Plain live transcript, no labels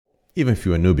even if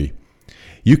you're a newbie,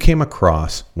 you came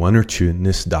across one or two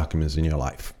NIST documents in your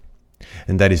life.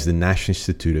 And that is the National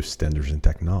Institute of Standards and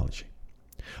Technology.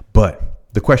 But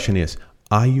the question is,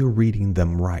 are you reading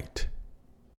them right?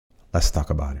 Let's talk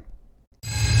about it.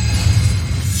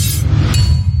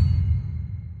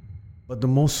 But the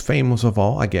most famous of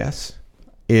all, I guess,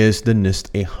 is the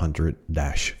NIST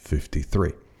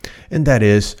 800-53. And that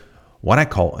is what I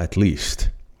call, at least,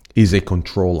 is a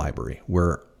control library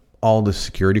where all the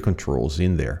security controls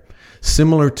in there,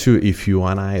 similar to if you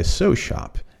are an ISO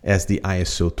shop, as the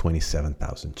ISO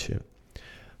 27002,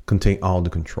 contain all the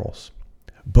controls.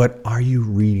 But are you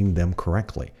reading them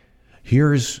correctly?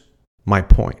 Here's my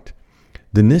point.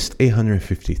 The NIST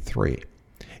 853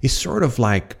 is sort of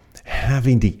like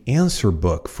having the answer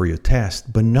book for your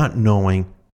test, but not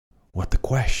knowing what the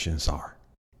questions are.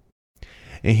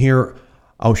 And here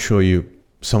I'll show you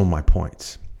some of my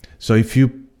points. So if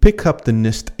you pick up the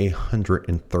NIST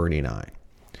 839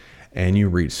 and you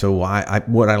read, so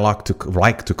what I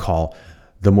like to call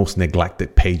the most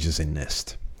neglected pages in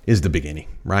NIST is the beginning,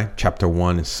 right? Chapter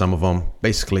 1 and some of them,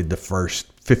 basically the first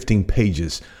 15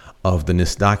 pages of the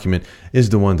NIST document is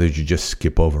the one that you just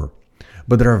skip over.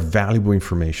 But there are valuable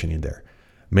information in there,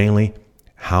 mainly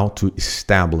how to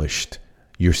establish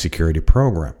your security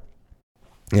program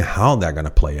and how that's going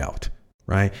to play out,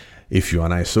 right? If you're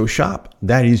an ISO shop,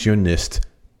 that is your NIST.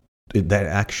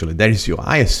 That is your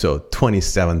ISO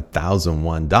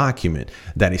 27001 document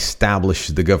that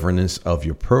establishes the governance of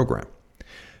your program.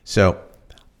 So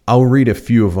I'll read a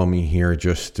few of them in here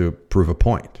just to prove a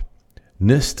point.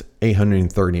 NIST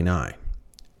 839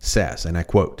 says, and I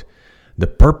quote, "The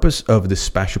purpose of this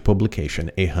special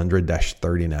publication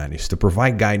 800-39 is to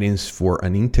provide guidance for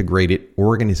an integrated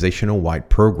organizational-wide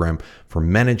program for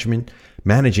managing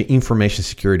information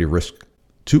security risk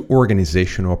to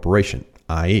organizational operation,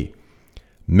 i.e.,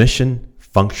 mission,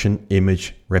 function,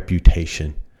 image,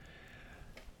 reputation."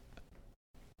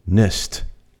 NIST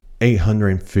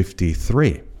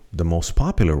 853, the most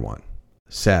popular one,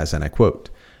 says, and I quote,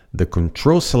 "The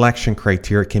control selection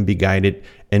criteria can be guided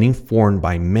and informed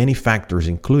by many factors,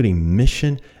 including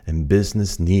mission and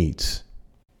business needs."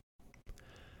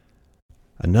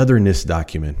 Another NIST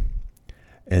document,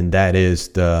 and that is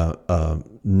the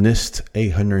NIST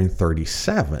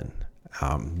 837,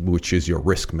 which is your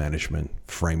risk management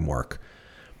framework.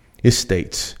 It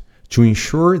states, "To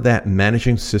ensure that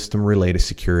managing system-related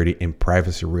security and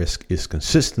privacy risk is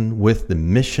consistent with the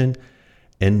mission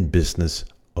and business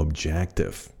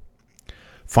objective."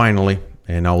 Finally,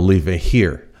 and I'll leave it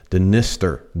here, the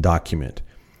NISTer document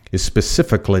is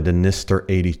specifically the NISTer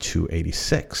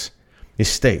 8286. It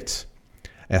states,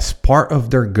 "As part of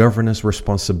their governance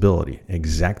responsibility,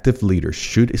 executive leaders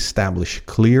should establish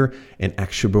clear and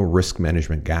actionable risk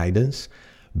management guidance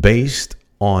based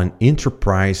on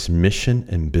enterprise mission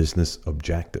and business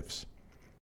objectives."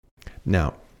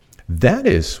 Now, that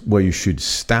is what you should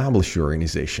establish your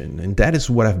organization, and that is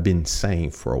what I've been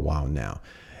saying for a while now.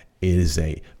 It is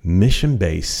a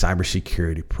mission-based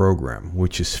cybersecurity program,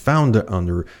 which is founded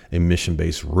under a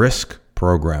mission-based risk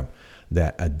program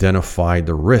that identify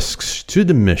the risks to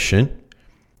the mission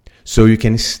so you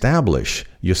can establish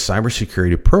your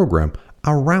cybersecurity program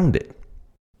around it.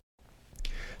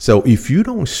 So if you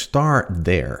don't start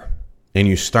there and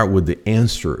you start with the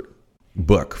answer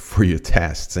book for your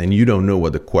tests and you don't know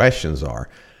what the questions are,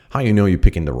 how you know you're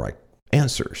picking the right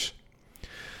answers?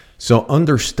 So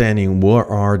understanding what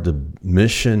are the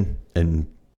mission and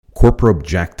corporate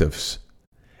objectives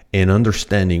and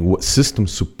understanding what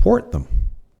systems support them.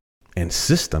 And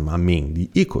system, I mean the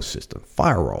ecosystem,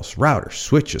 firewalls, routers,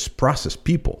 switches, process,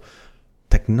 people,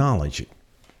 technology,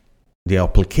 the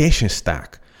application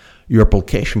stack, your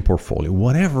application portfolio,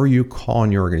 whatever you call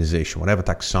in your organization, whatever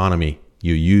taxonomy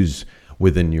you use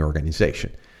within your organization.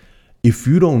 If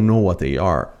you don't know what they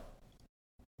are,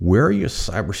 where your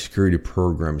cybersecurity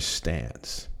program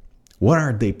stands, what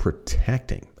are they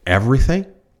protecting? Everything?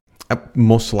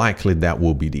 Most likely that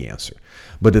will be the answer.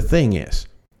 But the thing is,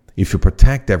 if you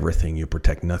protect everything, you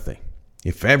protect nothing.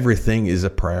 If everything is a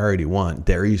priority one,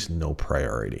 there is no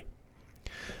priority.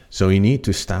 So you need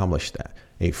to establish that.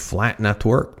 A flat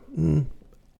network,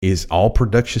 is all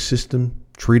production system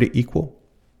treated equal?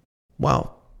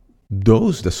 Well,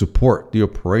 those that support the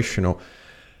operational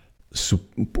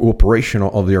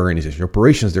of the organization,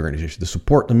 operations of the organization, the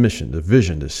support the mission, the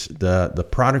vision, the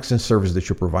products and services that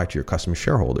you provide to your customer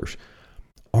shareholders,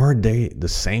 are they the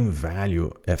same value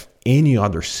as any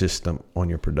other system on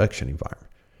your production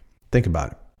environment? Think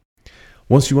about it.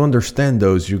 Once you understand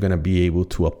those, you're going to be able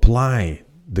to apply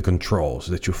the controls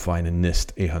that you find in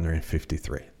NIST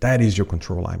 853. That is your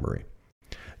control library.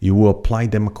 You will apply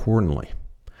them accordingly.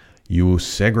 You will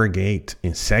segregate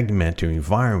and segment your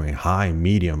environment, high,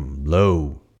 medium,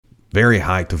 low, very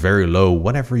high to very low,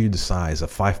 whatever you decide, a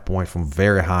 5-point from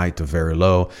very high to very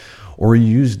low, or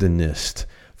use the NIST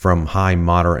from high,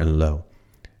 moderate, and low.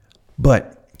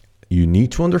 But you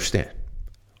need to understand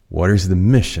what is the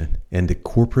mission and the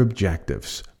corporate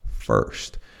objectives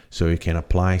first, so you can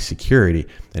apply security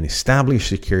and establish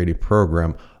security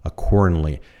program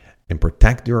accordingly and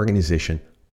protect the organization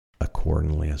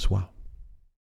accordingly as well.